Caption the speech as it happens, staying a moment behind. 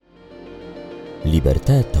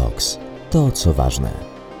Liberte Talks. To, co ważne.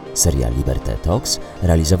 Seria Liberte Talks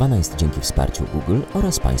realizowana jest dzięki wsparciu Google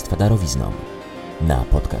oraz Państwa darowizną. Na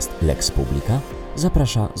podcast Lex Publica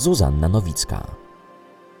zaprasza Zuzanna Nowicka.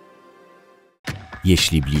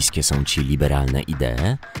 Jeśli bliskie są Ci liberalne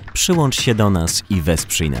idee, przyłącz się do nas i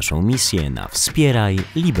wesprzyj naszą misję na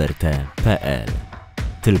wspieraj.liberte.pl.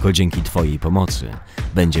 Tylko dzięki Twojej pomocy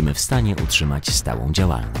będziemy w stanie utrzymać stałą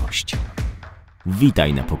działalność.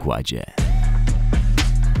 Witaj na pokładzie.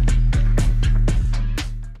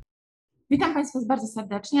 Witam Państwa bardzo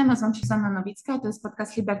serdecznie. Nazywam się Zuzanna Nowicka, to jest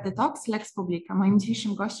podcast Liberte Talks, Lex Publica. Moim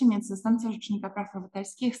dzisiejszym gościem jest zastępca Rzecznika Praw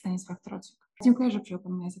Obywatelskich Stanisław Trociuk. Dziękuję, że przyjął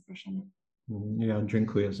Pan moje zaproszenie. Ja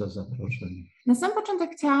dziękuję za zaproszenie. Na sam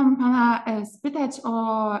początek chciałam Pana spytać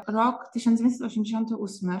o rok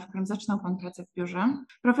 1988, w którym zaczynał Pan pracę w biurze.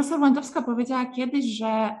 Profesor Łętowska powiedziała kiedyś,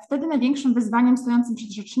 że wtedy największym wyzwaniem stojącym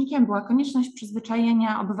przed rzecznikiem była konieczność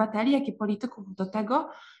przyzwyczajenia obywateli, jak i polityków do tego,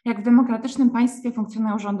 jak w demokratycznym państwie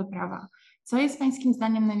funkcjonują rządy prawa. Co jest Pańskim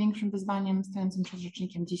zdaniem największym wyzwaniem stojącym przed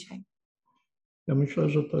rzecznikiem dzisiaj? Ja myślę,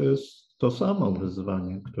 że to jest to samo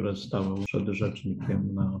wyzwanie, które stało przed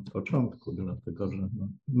rzecznikiem na początku, dlatego że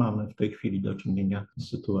mamy w tej chwili do czynienia z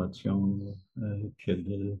sytuacją,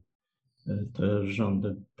 kiedy te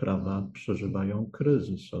rządy prawa przeżywają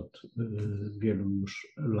kryzys od wielu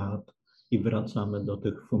już lat i wracamy do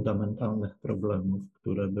tych fundamentalnych problemów,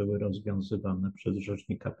 które były rozwiązywane przez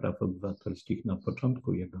Rzecznika Praw Obywatelskich na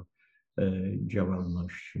początku jego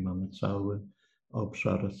działalności. Mamy cały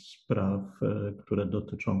obszar spraw, które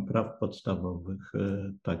dotyczą praw podstawowych,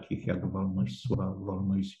 takich jak wolność słowa,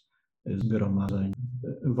 wolność zgromadzeń,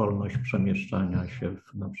 wolność przemieszczania się,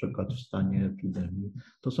 na przykład w stanie epidemii.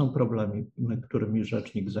 To są problemy, którymi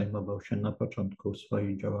rzecznik zajmował się na początku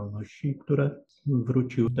swojej działalności, które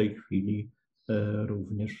wróciły w tej chwili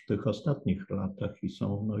również w tych ostatnich latach i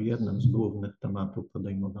są jednym z głównych tematów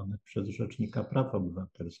podejmowanych przez Rzecznika Praw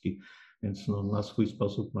Obywatelskich. Więc na swój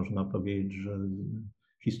sposób można powiedzieć, że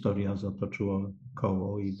historia zatoczyła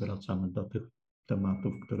koło i wracamy do tych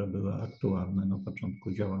tematów, które były aktualne na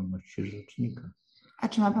początku działalności rzecznika. A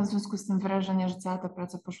czy ma Pan w związku z tym wrażenie, że cała ta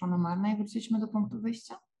praca poszła na marne i wróciliśmy do punktu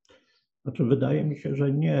wyjścia? Znaczy, wydaje mi się,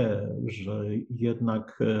 że nie, że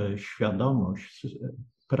jednak świadomość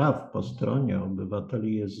praw po stronie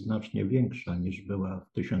obywateli jest znacznie większa niż była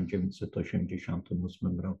w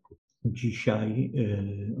 1988 roku. Dzisiaj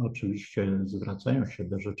oczywiście zwracają się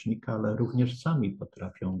do rzecznika, ale również sami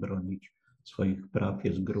potrafią bronić swoich praw.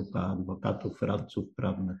 Jest grupa adwokatów, radców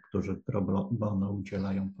prawnych, którzy pro bono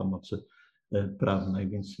udzielają pomocy prawnej,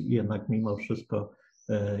 więc jednak mimo wszystko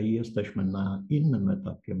jesteśmy na innym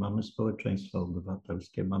etapie. Mamy społeczeństwo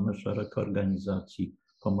obywatelskie, mamy szereg organizacji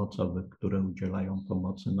pomocowych, które udzielają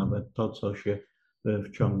pomocy. Nawet to, co się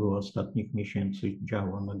w ciągu ostatnich miesięcy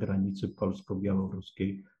działo na granicy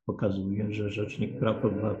polsko-białoruskiej, pokazuje, że Rzecznik Praw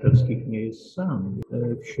Obywatelskich nie jest sam.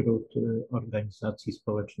 Wśród organizacji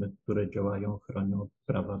społecznych, które działają, chronią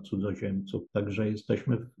prawa cudzoziemców, także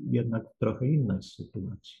jesteśmy jednak w trochę innej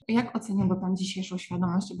sytuacji. Jak oceniłby Pan dzisiejszą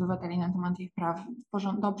świadomość obywateli na temat ich praw?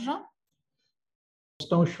 Dobrze? Z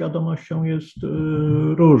tą świadomością jest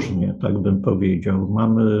różnie, tak bym powiedział.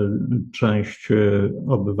 Mamy część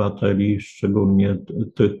obywateli, szczególnie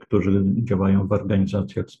tych, którzy działają w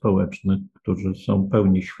organizacjach społecznych, którzy są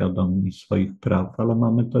pełni świadomi swoich praw, ale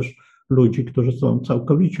mamy też ludzi, którzy są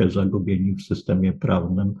całkowicie zagubieni w systemie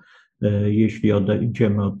prawnym. Jeśli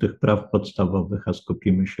odejdziemy od tych praw podstawowych, a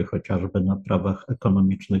skupimy się chociażby na prawach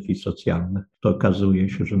ekonomicznych i socjalnych, to okazuje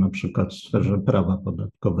się, że na przykład w sferze prawa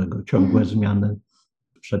podatkowego ciągłe zmiany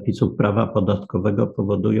przepisów prawa podatkowego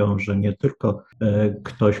powodują, że nie tylko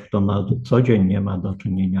ktoś, kto na co dzień nie ma do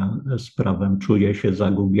czynienia z prawem, czuje się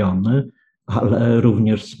zagubiony, ale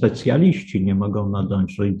również specjaliści nie mogą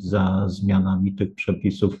nadążyć za zmianami tych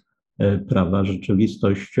przepisów prawa.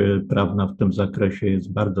 Rzeczywistość prawna w tym zakresie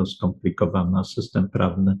jest bardzo skomplikowana, system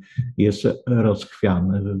prawny jest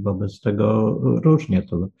rozchwiany, wobec tego różnie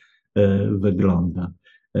to wygląda.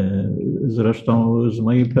 Zresztą z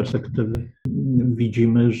mojej perspektywy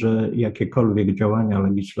widzimy, że jakiekolwiek działania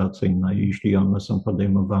legislacyjne, jeśli one są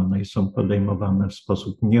podejmowane i są podejmowane w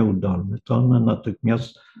sposób nieudolny, to one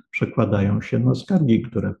natychmiast przekładają się na skargi,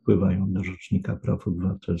 które wpływają do Rzecznika Praw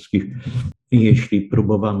Obywatelskich. Jeśli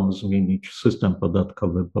próbowano zmienić system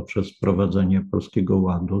podatkowy poprzez wprowadzenie Polskiego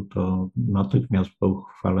Ładu, to natychmiast po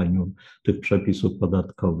uchwaleniu tych przepisów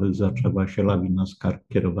podatkowych zaczęła się lawina skarg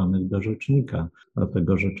kierowanych do rzecznika,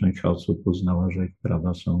 dlatego że część osób uznała, że ich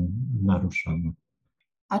prawa są naruszane.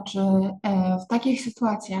 A czy w takich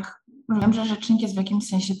sytuacjach Wiem, że rzecznik jest w jakimś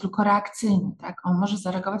sensie tylko reakcyjny, tak? On może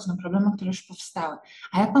zareagować na problemy, które już powstały.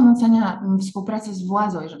 A jak pan ocenia współpracę z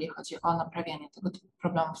władzą, jeżeli chodzi o naprawianie tego typu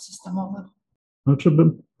problemów systemowych? Znaczy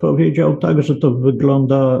bym powiedział tak, że to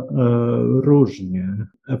wygląda różnie.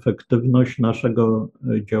 Efektywność naszego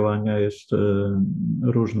działania jest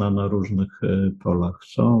różna na różnych polach.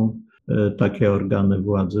 Są takie organy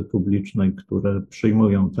władzy publicznej, które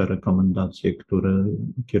przyjmują te rekomendacje, które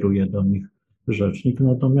kieruje do nich rzecznik,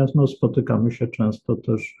 natomiast spotykamy się często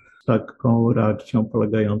też z taką reakcją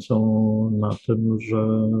polegającą na tym,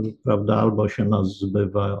 że prawda, albo się nas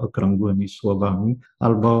zbywa okrągłymi słowami,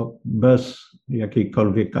 albo bez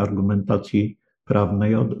jakiejkolwiek argumentacji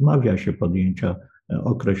prawnej odmawia się podjęcia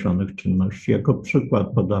określonych czynności. Jako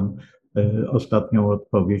przykład podam ostatnią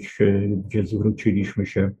odpowiedź, gdzie zwróciliśmy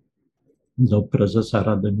się do prezesa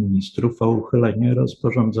Rady Ministrów o uchylenie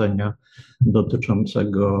rozporządzenia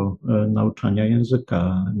dotyczącego nauczania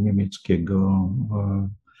języka niemieckiego.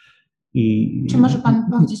 Czy może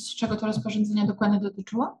pan powiedzieć, czego to rozporządzenie dokładnie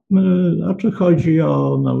dotyczyło? Znaczy chodzi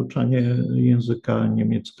o nauczanie języka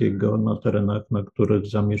niemieckiego na terenach, na których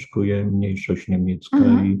zamieszkuje mniejszość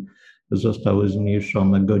niemiecka i zostały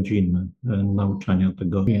zmniejszone godziny nauczania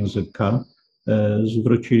tego języka.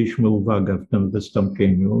 Zwróciliśmy uwagę w tym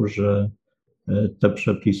wystąpieniu, że te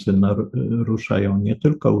przepisy naruszają nie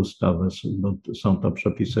tylko ustawę, bo są to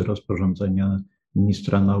przepisy rozporządzenia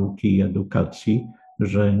ministra nauki i edukacji,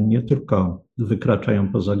 że nie tylko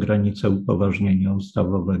wykraczają poza granicę upoważnienia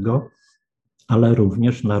ustawowego, ale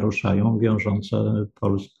również naruszają wiążące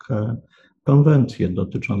Polskę konwencje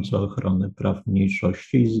dotyczące ochrony praw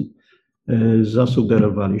mniejszości.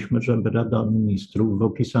 Zasugerowaliśmy, żeby Rada Ministrów w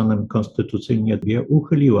opisanym konstytucyjnie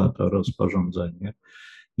uchyliła to rozporządzenie.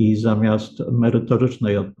 I zamiast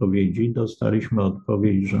merytorycznej odpowiedzi dostaliśmy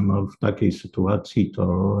odpowiedź, że w takiej sytuacji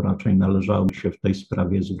to raczej należałoby się w tej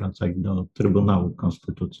sprawie zwracać do Trybunału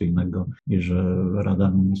Konstytucyjnego i że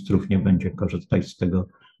Rada Ministrów nie będzie korzystać z tego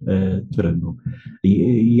trybu.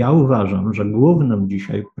 I ja uważam, że głównym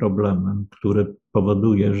dzisiaj problemem, który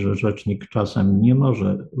powoduje, że rzecznik czasem nie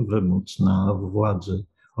może wymóc na władzy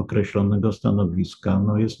określonego stanowiska,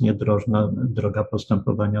 jest niedrożna droga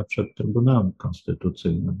postępowania przed Trybunałem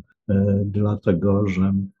Konstytucyjnym, dlatego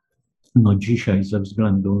że dzisiaj ze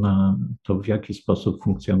względu na to, w jaki sposób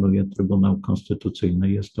funkcjonuje Trybunał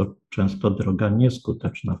Konstytucyjny, jest to często droga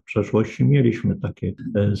nieskuteczna. W przeszłości mieliśmy takie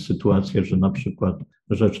sytuacje, że na przykład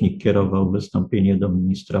rzecznik kierował wystąpienie do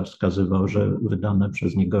ministra, wskazywał, że wydane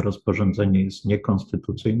przez niego rozporządzenie jest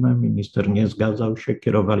niekonstytucyjne, minister nie zgadzał się,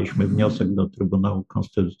 kierowaliśmy wniosek do Trybunału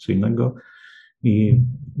Konstytucyjnego i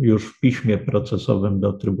już w piśmie procesowym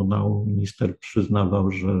do Trybunału minister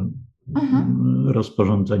przyznawał, że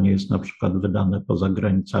rozporządzenie jest na przykład wydane poza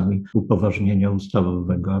granicami upoważnienia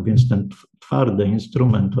ustawowego, a więc ten twardy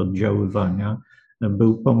instrument oddziaływania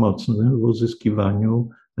był pomocny w uzyskiwaniu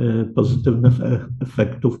pozytywnych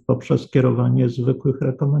efektów poprzez kierowanie zwykłych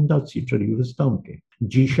rekomendacji, czyli wystąpień.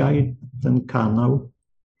 Dzisiaj ten kanał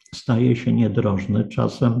staje się niedrożny.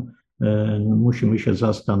 Czasem musimy się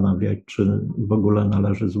zastanawiać, czy w ogóle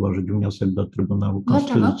należy złożyć wniosek do Trybunału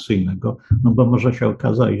Konstytucyjnego, bo może się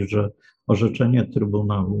okazać, że orzeczenie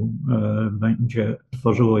Trybunału będzie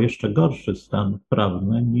tworzyło jeszcze gorszy stan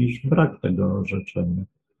prawny niż brak tego orzeczenia.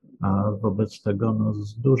 A wobec tego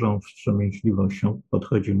z dużą wstrzemięźliwością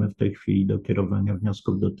podchodzimy w tej chwili do kierowania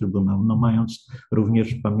wniosków do Trybunału, mając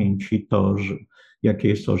również w pamięci to, że jakie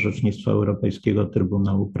jest orzecznictwo Europejskiego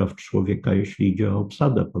Trybunału Praw Człowieka, jeśli idzie o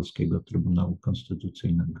obsadę Polskiego Trybunału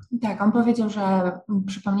Konstytucyjnego. Tak, on powiedział, że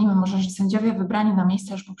przypomnijmy może, że sędziowie wybrani na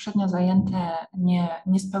miejsca już poprzednio zajęte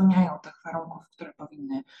nie spełniają tych warunków, które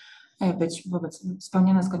powinny być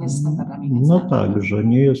spełnione zgodnie ze standardami międzynarodowymi. Tak, że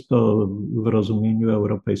nie jest to w rozumieniu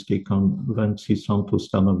Europejskiej Konwencji sąd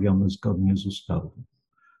ustanowiony zgodnie z ustawą.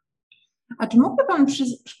 A czy mógłby Pan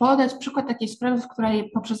podać przykład takiej sprawy, w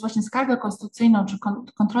której poprzez właśnie skargę konstytucyjną czy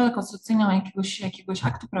kontrolę konstytucyjną jakiegoś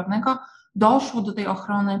aktu prawnego doszło do tej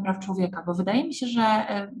ochrony praw człowieka? Bo wydaje mi się, że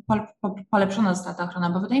polepszona została ta ochrona,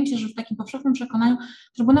 bo wydaje mi się, że w takim powszechnym przekonaniu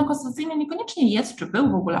Trybunał Konstytucyjny niekoniecznie jest, czy był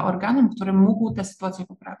w ogóle organem, który mógł tę sytuację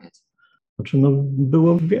poprawiać.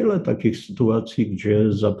 Było wiele takich sytuacji,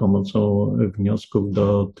 gdzie za pomocą wniosków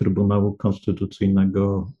do Trybunału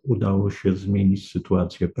Konstytucyjnego udało się zmienić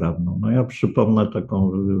sytuację prawną. Ja przypomnę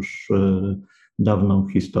taką już dawną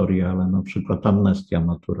historię, ale na przykład amnestia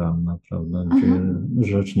maturalna, prawda, gdzie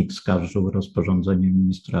rzecznik skarżył rozporządzenie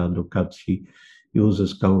ministra edukacji i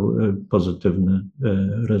uzyskał pozytywny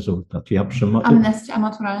rezultat. Amnestia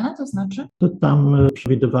maturalna to znaczy? To tam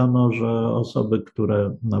przewidywano, że osoby,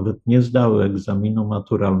 które nawet nie zdały egzaminu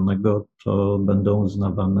maturalnego, to będą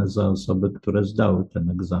uznawane za osoby, które zdały ten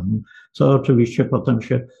egzamin, co oczywiście potem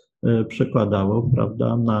się przekładało,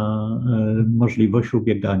 prawda, na możliwość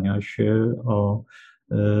ubiegania się o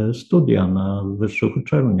studia na wyższych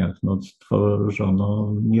uczelniach. No,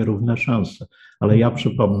 stworzono nierówne szanse. Ale ja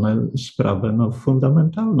przypomnę sprawę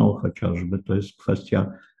fundamentalną chociażby, to jest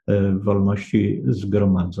kwestia wolności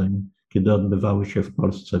zgromadzeń, kiedy odbywały się w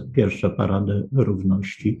Polsce pierwsze parady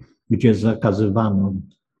równości, gdzie zakazywano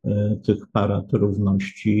tych parad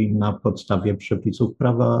równości na podstawie przepisów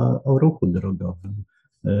prawa o ruchu drogowym,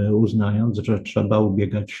 uznając, że trzeba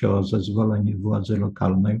ubiegać się o zezwolenie władzy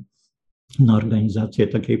lokalnej na organizację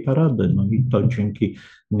takiej parady. No i to dzięki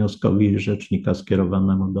wnioskowi rzecznika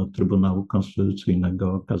skierowanemu do Trybunału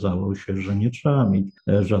Konstytucyjnego okazało się, że nie trzeba mieć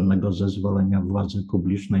żadnego zezwolenia władzy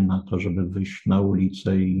publicznej na to, żeby wyjść na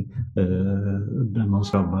ulicę i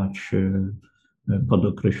demonstrować pod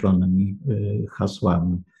określonymi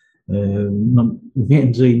hasłami. No,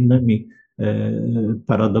 między innymi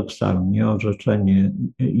paradoksalnie orzeczenie,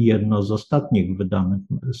 jedno z ostatnich wydanych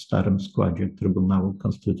w starym składzie Trybunału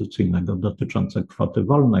Konstytucyjnego dotyczące kwoty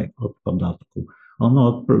wolnej od podatku,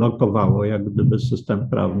 ono odblokowało jak gdyby system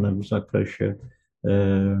prawny w zakresie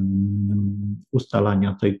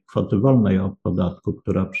ustalania tej kwoty wolnej od podatku,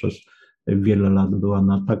 która przez wiele lat była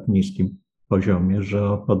na tak niskim poziomie, że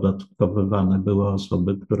opodatkowywane były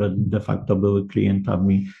osoby, które de facto były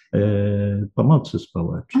klientami pomocy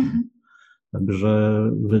społecznej. Także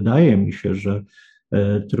wydaje mi się, że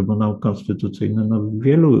Trybunał Konstytucyjny w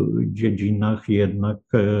wielu dziedzinach jednak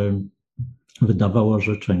wydawał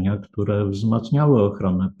orzeczenia, które wzmacniały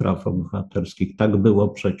ochronę praw obywatelskich. Tak było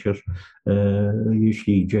przecież,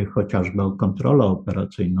 jeśli idzie chociażby o kontrolę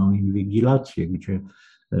operacyjną, inwigilację, gdzie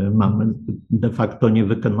mamy de facto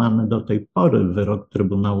niewykonany do tej pory wyrok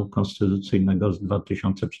Trybunału Konstytucyjnego z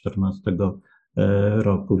 2014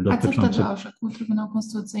 roku. A co wtedy orzekł Trybunał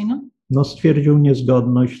Konstytucyjny? No, stwierdził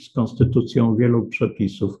niezgodność z konstytucją wielu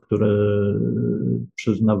przepisów, które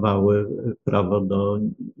przyznawały prawo do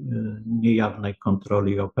niejawnej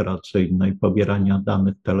kontroli operacyjnej, pobierania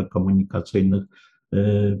danych telekomunikacyjnych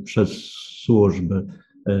przez służby,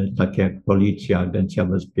 takie jak Policja, Agencja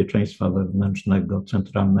Bezpieczeństwa Wewnętrznego,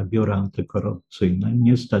 Centralne Biuro Antykorupcyjne.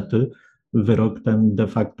 Niestety wyrok ten de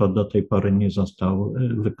facto do tej pory nie został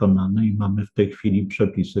wykonany i mamy w tej chwili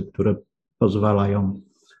przepisy, które pozwalają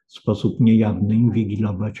w sposób niejawny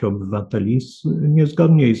inwigilować obywateli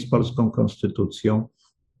niezgodnie z polską konstytucją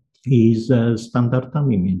i ze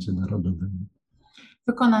standardami międzynarodowymi.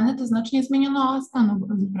 Wykonany to znaczy nie zmieniono stanu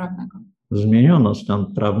prawnego. Zmieniono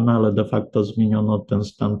stan prawny, ale de facto zmieniono ten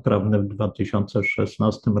stan prawny w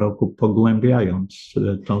 2016 roku, pogłębiając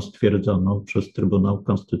tą stwierdzoną przez Trybunał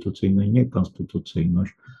Konstytucyjny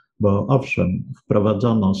niekonstytucyjność. Bo owszem,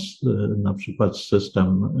 wprowadzono na przykład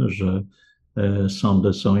system, że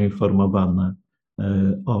sądy są informowane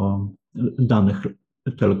o danych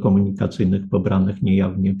telekomunikacyjnych pobranych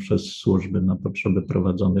niejawnie przez służby na potrzeby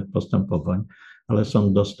prowadzonych postępowań, ale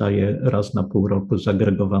sąd dostaje raz na pół roku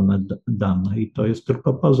zagregowane dane i to jest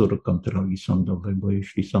tylko pozór kontroli sądowej, bo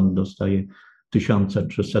jeśli sąd dostaje tysiące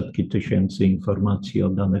czy setki tysięcy informacji o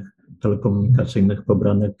danych telekomunikacyjnych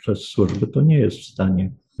pobranych przez służby, to nie jest w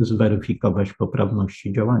stanie zweryfikować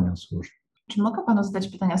poprawności działania służb. Czy mogę panu zadać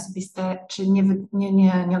pytanie osobiste? Czy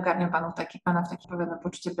nie ogarnia pana w takie pewne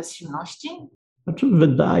poczucie bezsilności? Znaczy,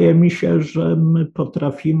 wydaje mi się, że my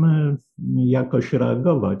potrafimy jakoś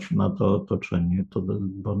reagować na to otoczenie,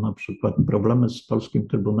 bo na przykład problemy z polskim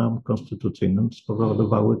Trybunałem Konstytucyjnym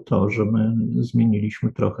spowodowały to, że my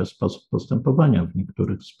zmieniliśmy trochę sposób postępowania w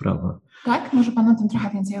niektórych sprawach. Tak? Może pan o tym trochę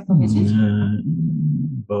więcej opowiedzieć?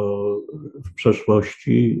 Bo w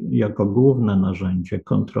przeszłości jako główne narzędzie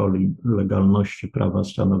kontroli legalności prawa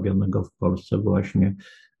stanowionego w Polsce właśnie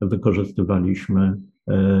wykorzystywaliśmy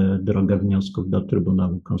drogę wniosków do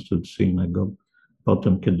Trybunału Konstytucyjnego.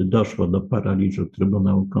 Potem, kiedy doszło do paraliżu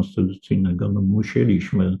Trybunału Konstytucyjnego,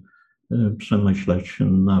 musieliśmy przemyśleć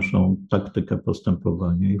naszą taktykę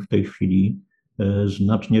postępowania i w tej chwili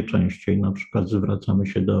znacznie częściej na przykład zwracamy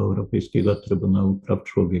się do Europejskiego Trybunału Praw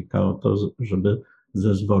Człowieka o to, żeby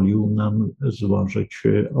zezwolił nam złożyć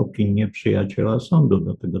opinię przyjaciela sądu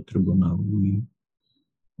do tego Trybunału. I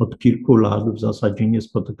od kilku lat w zasadzie nie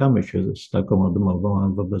spotykamy się z taką odmową, a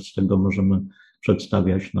wobec tego możemy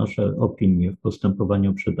przedstawiać nasze opinie w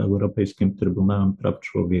postępowaniu przed Europejskim Trybunałem Praw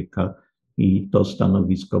Człowieka i to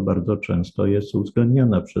stanowisko bardzo często jest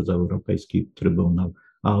uwzględniane przez Europejski Trybunał.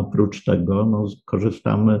 A oprócz tego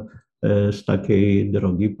korzystamy z takiej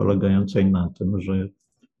drogi polegającej na tym, że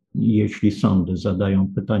jeśli sądy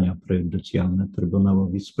zadają pytania prejudycjalne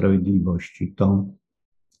Trybunałowi Sprawiedliwości, to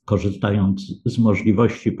korzystając z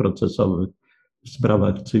możliwości procesowych w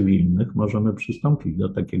sprawach cywilnych, możemy przystąpić do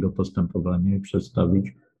takiego postępowania i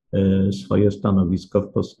przedstawić swoje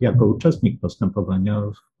stanowisko jako uczestnik postępowania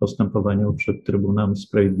w postępowaniu przed Trybunałem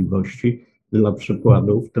Sprawiedliwości. Dla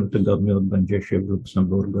przykładu w tym tygodniu odbędzie się w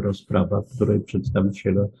Luksemburgu rozprawa, w której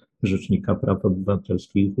przedstawiciele Rzecznika Praw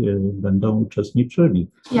Obywatelskich będą uczestniczyli.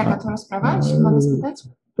 Jaka to rozprawa, jeśli mogę spytać?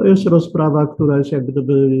 To jest rozprawa, która jest jak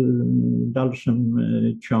gdyby dalszym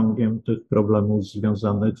ciągiem tych problemów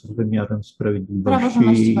związanych z wymiarem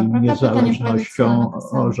sprawiedliwości i niezależnością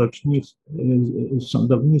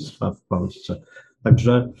sądownictwa w Polsce.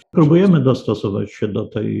 Także próbujemy dostosować się do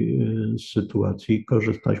tej sytuacji i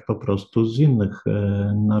korzystać po prostu z innych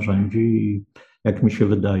narzędzi. I jak mi się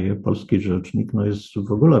wydaje, polski rzecznik jest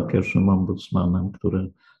w ogóle pierwszym ombudsmanem,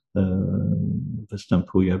 który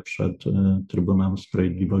występuje przed Trybunałem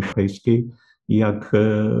Sprawiedliwości Europejskiej, jak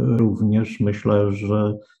również myślę,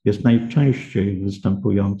 że jest najczęściej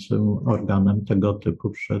występującym organem tego typu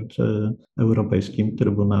przed Europejskim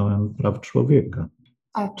Trybunałem Praw Człowieka.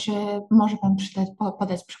 A czy może Pan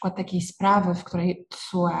podać przykład takiej sprawy, w której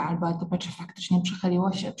TSUE albo ETP faktycznie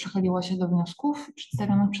przychyliło się do wniosków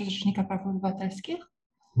przedstawionych przez Rzecznika Praw Obywatelskich?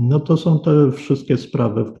 To są te wszystkie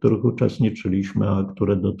sprawy, w których uczestniczyliśmy, a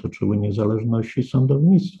które dotyczyły niezależności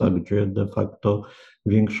sądownictwa, gdzie de facto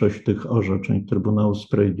większość tych orzeczeń Trybunału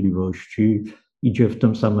Sprawiedliwości idzie w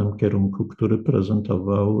tym samym kierunku, który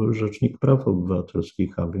prezentował Rzecznik Praw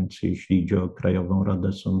Obywatelskich, a więc jeśli idzie o Krajową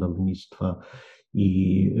Radę Sądownictwa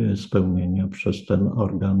i spełnienia przez ten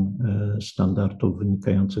organ standardów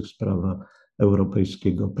wynikających z prawa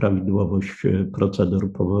europejskiego, prawidłowość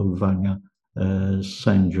procedur powoływania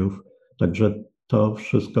sędziów. Także to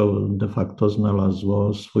wszystko de facto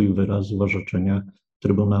znalazło swój wyraz w orzeczeniach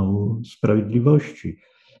Trybunału Sprawiedliwości.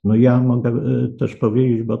 Ja mogę też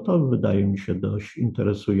powiedzieć, bo to wydaje mi się dość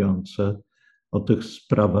interesujące, o tych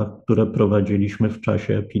sprawach, które prowadziliśmy w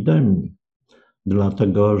czasie epidemii,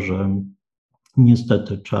 dlatego że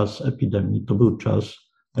niestety czas epidemii to był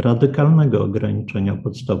czas radykalnego ograniczenia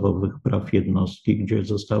podstawowych praw jednostki, gdzie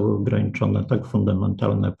zostały ograniczone tak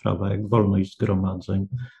fundamentalne prawa jak wolność zgromadzeń,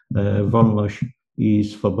 wolność i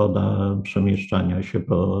swoboda przemieszczania się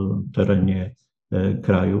po terenie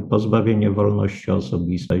kraju, pozbawienie wolności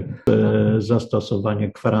osobistej,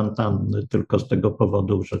 zastosowanie kwarantanny tylko z tego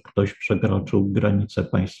powodu, że ktoś przekroczył granicę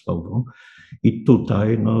państwową. I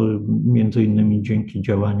tutaj, między innymi dzięki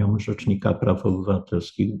działaniom Rzecznika Praw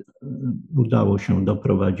Obywatelskich udało się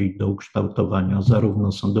doprowadzić do ukształtowania zarówno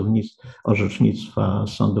orzecznictwa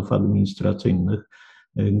sądów administracyjnych,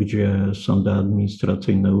 gdzie sądy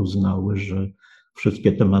administracyjne uznały, że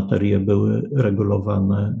wszystkie te materie były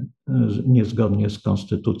regulowane niezgodnie z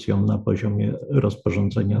konstytucją na poziomie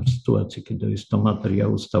rozporządzenia w sytuacji, kiedy jest to materia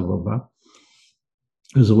ustawowa.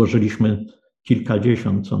 Złożyliśmy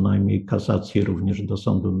kilkadziesiąt co najmniej kasacji również do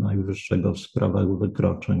Sądu Najwyższego w sprawach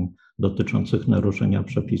wykroczeń dotyczących naruszenia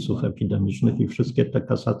przepisów epidemicznych i wszystkie te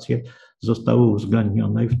kasacje zostały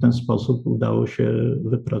uwzględnione i w ten sposób udało się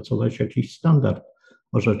wypracować jakiś standard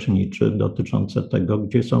orzeczniczy dotyczący tego,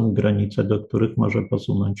 gdzie są granice, do których może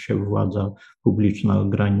posunąć się władza publiczna,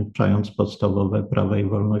 ograniczając podstawowe prawa i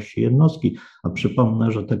wolności jednostki. A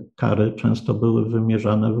przypomnę, że te kary często były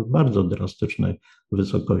wymierzane w bardzo drastycznej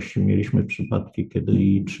wysokości. Mieliśmy przypadki, kiedy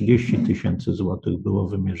i 30 000 złotych było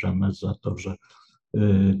wymierzane za to, że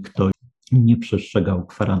ktoś nie przestrzegał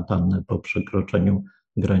kwarantanny po przekroczeniu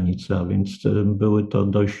granicy, a więc były to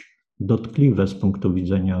dość dotkliwe z punktu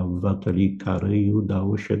widzenia obywateli kary i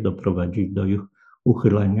udało się doprowadzić do ich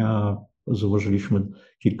uchylenia. Złożyliśmy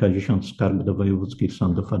kilkadziesiąt skarg do wojewódzkich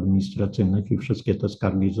sądów administracyjnych i wszystkie te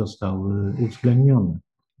skargi zostały uwzględnione.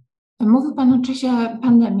 Mówił Pan o czasie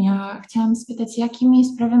pandemii. Chciałam spytać, jakimi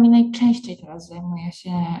sprawami najczęściej teraz zajmuje się,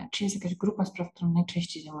 czy jest jakaś grupa spraw, którą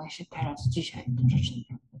najczęściej zajmuje się dzisiaj tym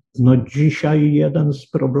rzecznikiem? Dzisiaj jeden z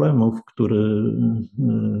problemów, który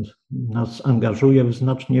nas angażuje w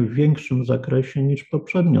znacznie większym zakresie niż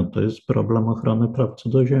poprzednio, to jest problem ochrony praw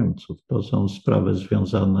cudzoziemców. To są sprawy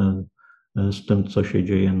związane z tym, co się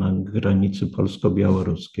dzieje na granicy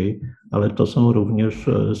polsko-białoruskiej, ale to są również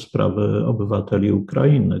sprawy obywateli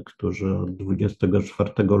Ukrainy, którzy od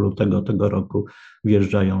 24 lutego tego roku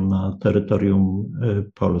wjeżdżają na terytorium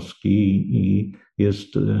Polski i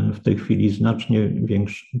jest w tej chwili znacznie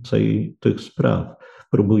więcej tych spraw.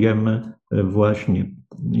 Próbujemy właśnie,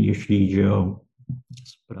 jeśli idzie o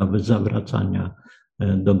sprawy zawracania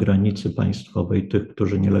do granicy państwowej tych,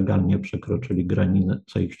 którzy nielegalnie przekroczyli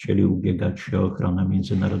granicę i chcieli ubiegać się o ochronę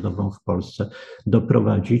międzynarodową w Polsce,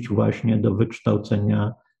 doprowadzić właśnie do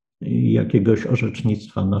wykształcenia jakiegoś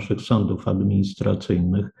orzecznictwa naszych sądów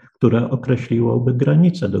administracyjnych, które określiłoby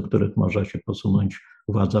granice, do których może się posunąć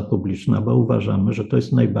władza publiczna, bo uważamy, że to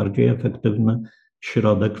jest najbardziej efektywny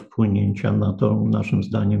środek wpłynięcia na tą, naszym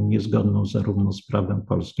zdaniem, niezgodną zarówno z prawem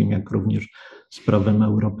polskim, jak również z prawem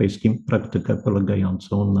europejskim praktykę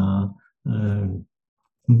polegającą na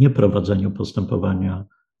nieprowadzeniu postępowania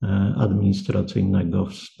administracyjnego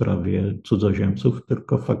w sprawie cudzoziemców,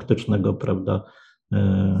 tylko faktycznego, prawda,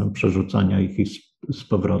 przerzucania ich z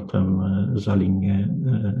powrotem za linię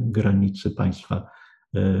granicy państwa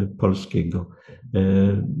polskiego.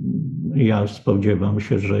 Ja spodziewam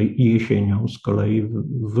się, że jesienią z kolei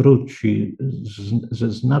wróci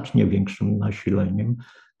ze znacznie większym nasileniem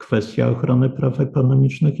kwestia ochrony praw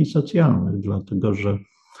ekonomicznych i socjalnych, dlatego że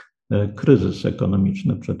kryzys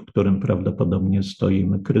ekonomiczny, przed którym prawdopodobnie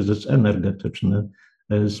stoimy, kryzys energetyczny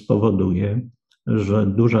spowoduje, że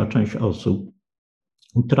duża część osób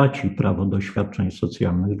utraci prawo do świadczeń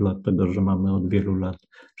socjalnych, dlatego że mamy od wielu lat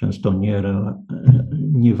często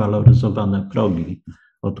niewaloryzowane progi,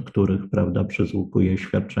 od których, prawda, przysługuje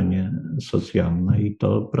świadczenie socjalne i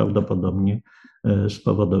to prawdopodobnie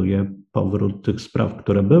spowoduje powrót tych spraw,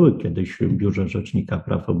 które były kiedyś w Biurze Rzecznika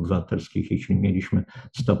Praw Obywatelskich. Jeśli mieliśmy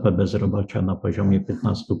stopę bezrobocia na poziomie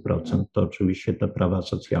 15%, to oczywiście te prawa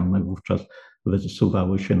socjalne wówczas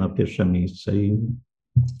wysuwały się na pierwsze miejsce i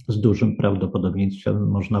z dużym prawdopodobieństwem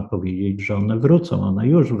można powiedzieć, że one wrócą, one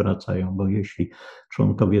już wracają, bo jeśli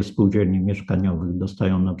członkowie spółdzielni mieszkaniowych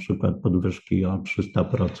dostają na przykład podwyżki o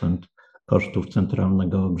 300% kosztów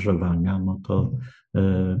centralnego ogrzewania, no to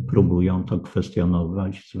próbują to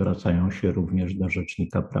kwestionować, zwracają się również do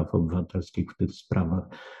Rzecznika Praw Obywatelskich w tych sprawach.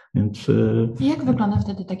 Więc jak wygląda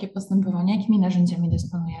wtedy takie postępowanie? Jakimi narzędziami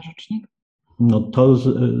dysponuje rzecznik? No to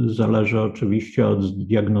zależy oczywiście od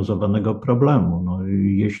zdiagnozowanego problemu. No,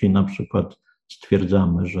 jeśli na przykład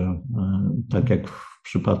stwierdzamy, że tak jak w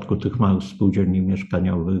przypadku tych małych spółdzielni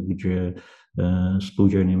mieszkaniowych, gdzie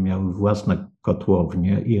spółdzielnie miały własne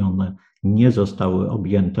kotłownie i one nie zostały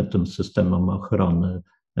objęte tym systemem ochrony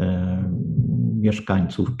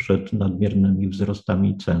mieszkańców przed nadmiernymi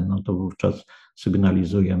wzrostami cen, no to wówczas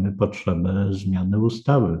sygnalizujemy potrzebę zmiany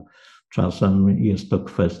ustawy. Czasem jest to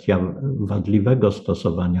kwestia wadliwego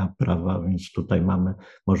stosowania prawa, więc tutaj mamy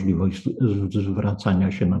możliwość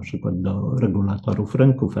zwracania się na przykład do regulatorów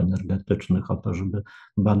rynków energetycznych o to, żeby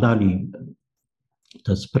badali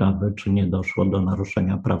te sprawy, czy nie doszło do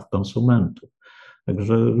naruszenia praw konsumentów.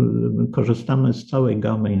 Także korzystamy z całej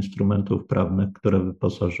gamy instrumentów prawnych, które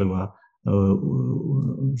wyposażyła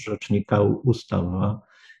rzecznika ustawa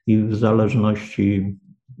i w zależności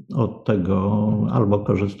od tego albo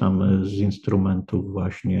korzystamy z instrumentów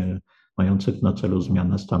właśnie mających na celu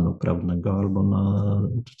zmianę stanu prawnego, albo na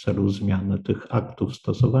celu zmiany tych aktów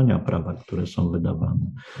stosowania prawa, które są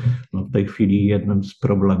wydawane. No w tej chwili jednym z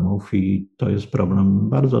problemów, i to jest problem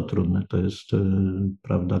bardzo trudny, to jest,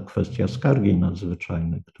 prawda, kwestia skargi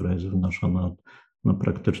nadzwyczajnej, która jest wnoszona od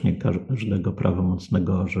praktycznie każdego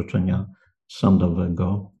prawomocnego orzeczenia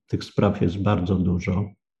sądowego. Tych spraw jest bardzo dużo,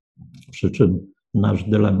 przy czym nasz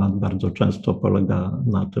dylemat bardzo często polega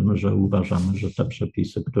na tym, że uważamy, że te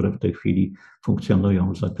przepisy, które w tej chwili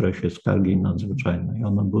funkcjonują w zakresie skargi nadzwyczajnej,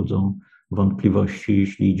 one budzą wątpliwości,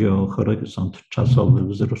 jeśli idzie o horyzont czasowy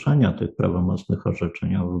wzruszania tych prawomocnych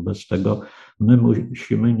orzeczeń. Wobec tego my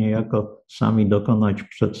musimy niejako sami dokonać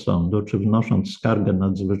przedsądu, czy wnosząc skargę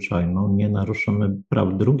nadzwyczajną nie naruszymy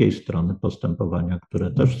praw drugiej strony postępowania,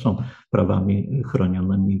 które też są prawami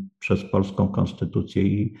chronionymi przez polską konstytucję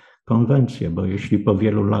i konwencję, bo jeśli po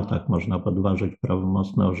wielu latach można podważyć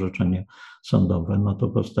prawomocne orzeczenie sądowe, no to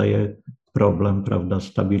powstaje problem, prawda,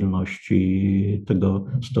 stabilności tego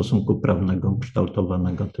stosunku prawnego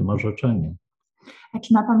kształtowanego tym orzeczeniem. A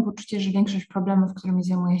czy ma Pan poczucie, że większość problemów, którymi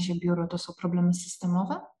zajmuje się biuro, to są problemy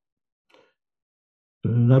systemowe?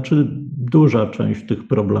 Znaczy, duża część tych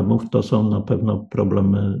problemów to są na pewno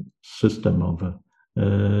problemy systemowe.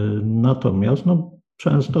 Natomiast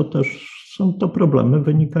często też są to problemy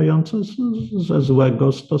wynikające ze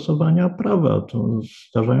złego stosowania prawa. To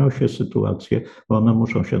zdarzają się sytuacje, bo one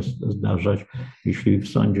muszą się zdarzać. Jeśli w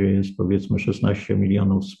sądzie jest powiedzmy 16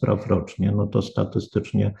 milionów spraw rocznie, no to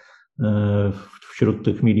statystycznie wśród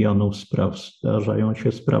tych milionów spraw zdarzają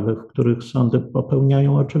się sprawy, w których sądy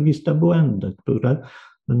popełniają oczywiste błędy, które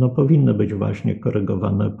powinny być właśnie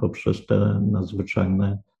korygowane poprzez te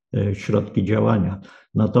nadzwyczajne środki działania.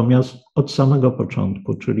 Natomiast od samego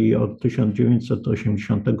początku, czyli od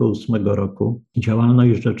 1988 roku,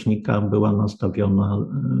 działalność rzecznika była nastawiona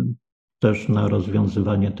też na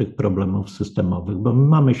rozwiązywanie tych problemów systemowych, bo my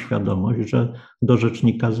mamy świadomość, że do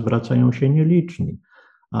rzecznika zwracają się nieliczni,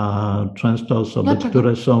 a często osoby,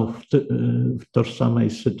 które są w tożsamej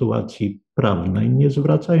sytuacji prawnej, nie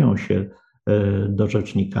zwracają się do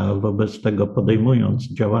rzecznika. Wobec tego,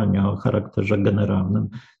 podejmując działania o charakterze generalnym,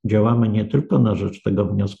 działamy nie tylko na rzecz tego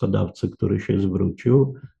wnioskodawcy, który się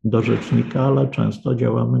zwrócił do rzecznika, ale często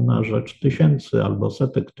działamy na rzecz tysięcy albo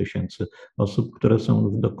setek tysięcy osób, które są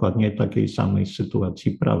w dokładnie takiej samej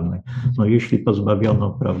sytuacji prawnej. No, jeśli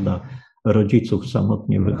pozbawiono, prawda, rodziców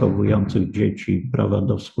samotnie wychowujących dzieci prawa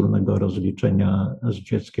do wspólnego rozliczenia z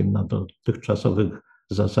dzieckiem na dotychczasowych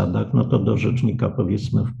zasadach, no to do rzecznika,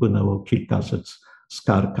 powiedzmy, wpłynęło kilkaset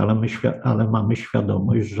skarg, ale mamy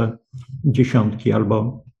świadomość, że dziesiątki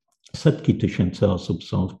albo setki tysięcy osób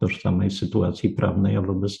są w tożsamej sytuacji prawnej, a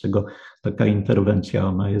wobec tego taka interwencja,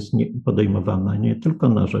 ona jest podejmowana nie tylko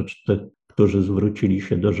na rzecz tych, którzy zwrócili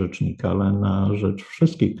się do rzecznika, ale na rzecz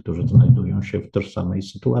wszystkich, którzy znajdują się w tożsamej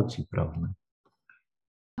sytuacji prawnej.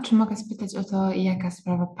 Czy mogę spytać o to, jaka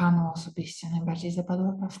sprawa Panu osobiście najbardziej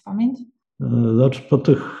zapadła w pamięć? Znaczy, po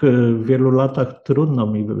tych wielu latach trudno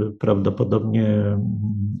mi prawdopodobnie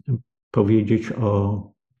powiedzieć o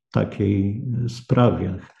takiej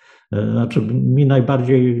sprawie. Znaczy, mi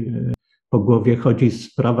najbardziej po głowie chodzi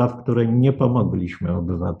sprawa, w której nie pomogliśmy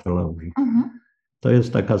obywatelowi. To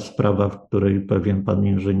jest taka sprawa, w której pewien pan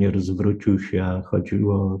inżynier zwrócił się, a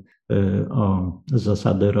chodziło o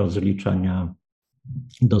zasady rozliczania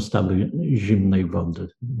dostawy zimnej wody.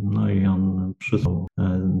 No i on przysłał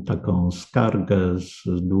taką skargę z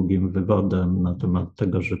długim wywodem na temat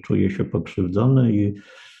tego, że czuje się pokrzywdzony, i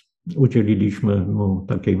udzieliliśmy mu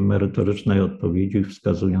takiej merytorycznej odpowiedzi,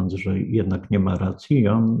 wskazując, że jednak nie ma racji, i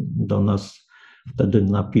on do nas wtedy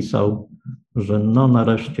napisał, że no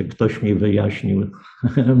nareszcie ktoś mi wyjaśnił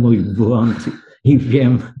mój błąd i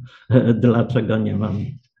wiem, dlaczego nie mam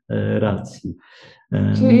racji.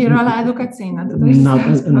 Czyli rola edukacyjna.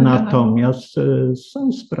 Natomiast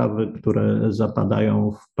są sprawy, które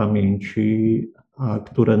zapadają w pamięci, a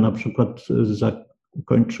które na przykład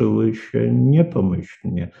zakończyły się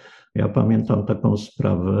niepomyślnie. Ja pamiętam taką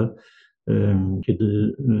sprawę,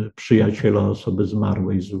 kiedy przyjaciele osoby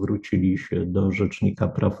zmarłej zwrócili się do Rzecznika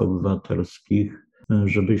Praw Obywatelskich,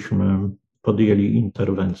 żebyśmy podjęli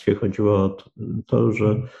interwencję. Chodziło o to,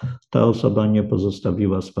 że ta osoba nie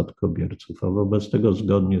pozostawiła spadkobierców, a wobec tego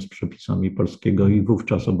zgodnie z przepisami polskiego i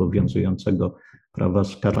wówczas obowiązującego prawa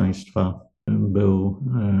skarżeństwa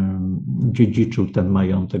dziedziczył ten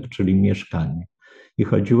majątek, czyli mieszkanie. I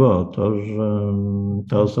chodziło o to, że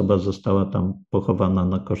ta osoba została tam pochowana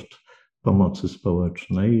na koszt pomocy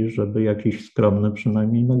społecznej, żeby jakiś skromny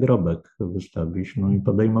przynajmniej nagrobek wystawić. No i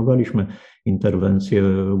podejmowaliśmy interwencję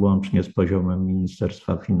łącznie z poziomem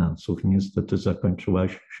Ministerstwa Finansów. Niestety zakończyła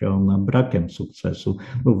się ona brakiem sukcesu.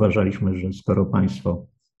 Uważaliśmy, że skoro państwo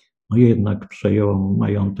jednak przejęło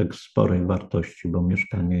majątek sporej wartości, bo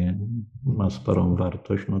mieszkanie ma sporą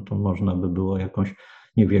wartość, no to można by było jakąś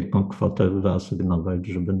niewielką kwotę wyasygnować,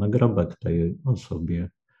 żeby nagrobek tej osobie,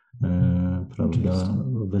 prawda,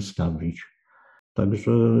 wystawić.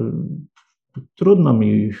 Także trudno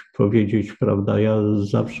mi powiedzieć, prawda, ja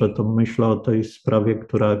zawsze to myślę o tej sprawie,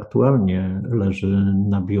 która aktualnie leży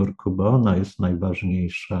na biurku, bo ona jest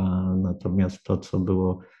najważniejsza, natomiast to, co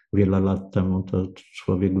było wiele lat temu, to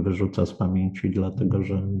człowiek wyrzuca z pamięci, dlatego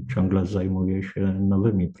że ciągle zajmuje się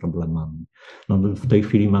nowymi problemami. No, w tej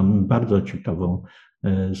chwili mam bardzo ciekawą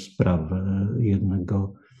sprawę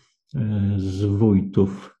jednego z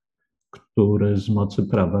wójtów, który z mocy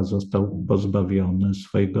prawa został pozbawiony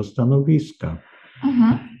swojego stanowiska.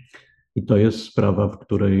 I to jest sprawa, w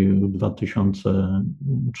której w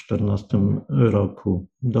 2014 roku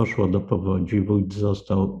doszło do powodzi. Wójt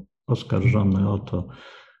został oskarżony o to,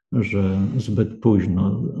 że zbyt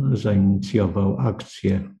późno zainicjował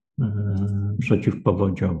akcję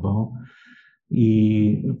przeciwpowodziową.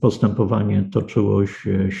 I postępowanie toczyło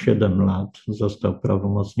się 7 lat. Został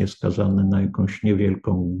prawomocnie skazany na jakąś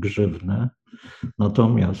niewielką grzywnę.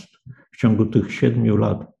 Natomiast w ciągu tych 7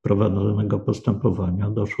 lat prowadzonego postępowania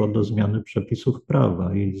doszło do zmiany przepisów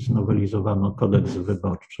prawa i znowelizowano kodeks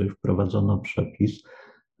wyborczy, wprowadzono przepis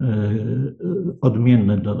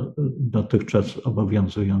odmienny do dotychczas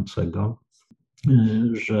obowiązującego,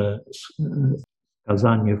 że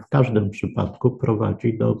Skazanie w każdym przypadku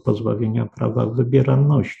prowadzi do pozbawienia prawa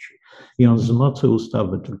wybieralności. I on z mocy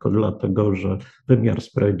ustawy tylko dlatego, że wymiar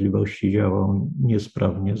sprawiedliwości działał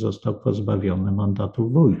niesprawnie, został pozbawiony mandatu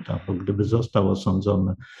wójta, bo gdyby został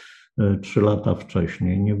osądzony 3 lata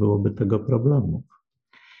wcześniej, nie byłoby tego problemu.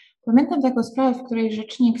 Pamiętam taką sprawę, w której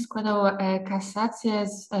rzecznik składał kasację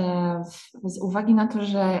z uwagi na to,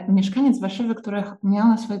 że mieszkaniec Warszawy, który miał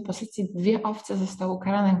na swojej pozycji 2 owce, został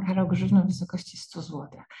ukarany karą grzywny w wysokości 100 zł.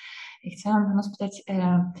 I chciałam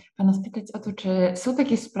pana spytać o to, czy są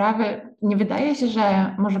takie sprawy, nie wydaje się,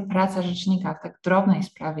 że może praca rzecznika w tak drobnej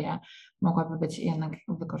sprawie mogłaby być jednak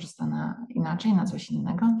wykorzystana inaczej, na coś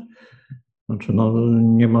innego? Znaczy,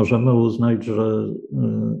 nie możemy uznać, że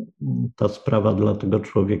ta sprawa dla tego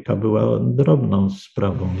człowieka była drobną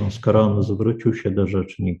sprawą. Skoro on zwrócił się do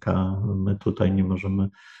rzecznika, my tutaj nie możemy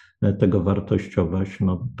tego wartościować.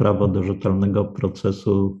 Prawo do rzetelnego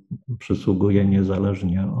procesu przysługuje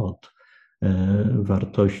niezależnie od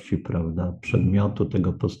wartości, prawda, przedmiotu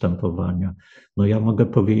tego postępowania. Ja mogę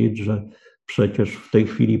powiedzieć, że przecież w tej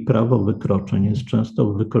chwili prawo wykroczeń jest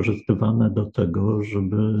często wykorzystywane do tego,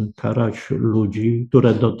 żeby karać ludzi,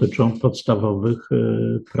 które dotyczą podstawowych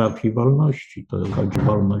praw i wolności. To chodzi o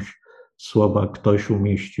wolność słowa. Ktoś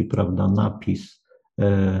umieści, prawda, napis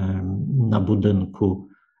na budynku,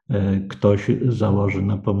 ktoś założy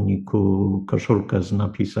na pomniku koszulkę z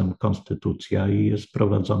napisem Konstytucja i jest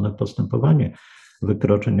prowadzone postępowanie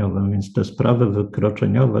wykroczeniowe. Więc te sprawy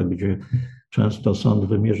wykroczeniowe, gdzie często sąd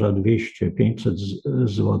wymierza 200-500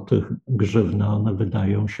 zł grzywny, one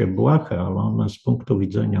wydają się błahe, ale one z punktu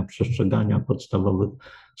widzenia przestrzegania podstawowych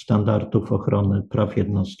standardów ochrony praw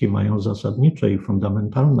jednostki mają zasadnicze i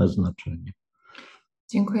fundamentalne znaczenie.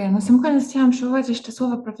 Dziękuję. Na sam koniec chciałam przywołać jeszcze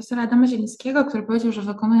słowa profesora Adama Zielińskiego, który powiedział, że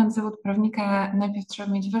wykonując zawód prawnika najpierw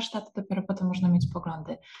trzeba mieć warsztat, dopiero potem można mieć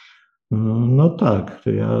poglądy. Tak,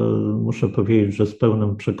 ja muszę powiedzieć, że z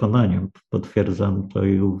pełnym przekonaniem potwierdzam to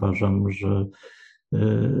i uważam, że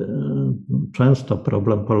często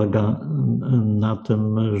problem polega na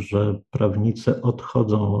tym, że prawnicy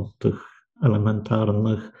odchodzą od tych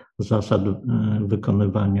elementarnych zasad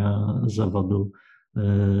wykonywania zawodu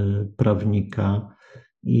prawnika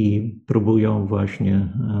i próbują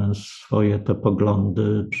właśnie swoje te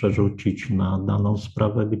poglądy przerzucić na daną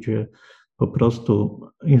sprawę, gdzie po prostu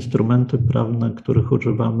instrumenty prawne, których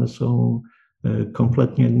używamy, są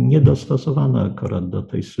kompletnie niedostosowane akurat do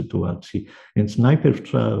tej sytuacji. Więc najpierw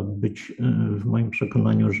trzeba być, w moim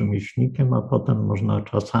przekonaniu, rzemieślnikiem, a potem można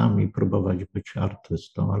czasami próbować być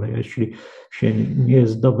artystą, ale jeśli się nie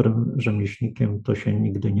jest dobrym rzemieślnikiem, to się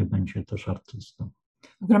nigdy nie będzie też artystą.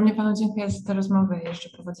 Ogromnie panu dziękuję za tę rozmowę i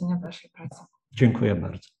jeszcze powodzenia w waszej pracy. Dziękuję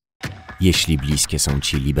bardzo. Jeśli bliskie są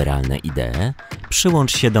ci liberalne idee,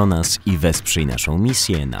 przyłącz się do nas i wesprzyj naszą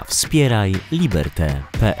misję na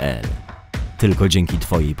wspieraj.liberte.pl. Tylko dzięki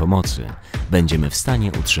twojej pomocy będziemy w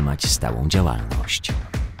stanie utrzymać stałą działalność.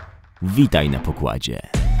 Witaj na pokładzie.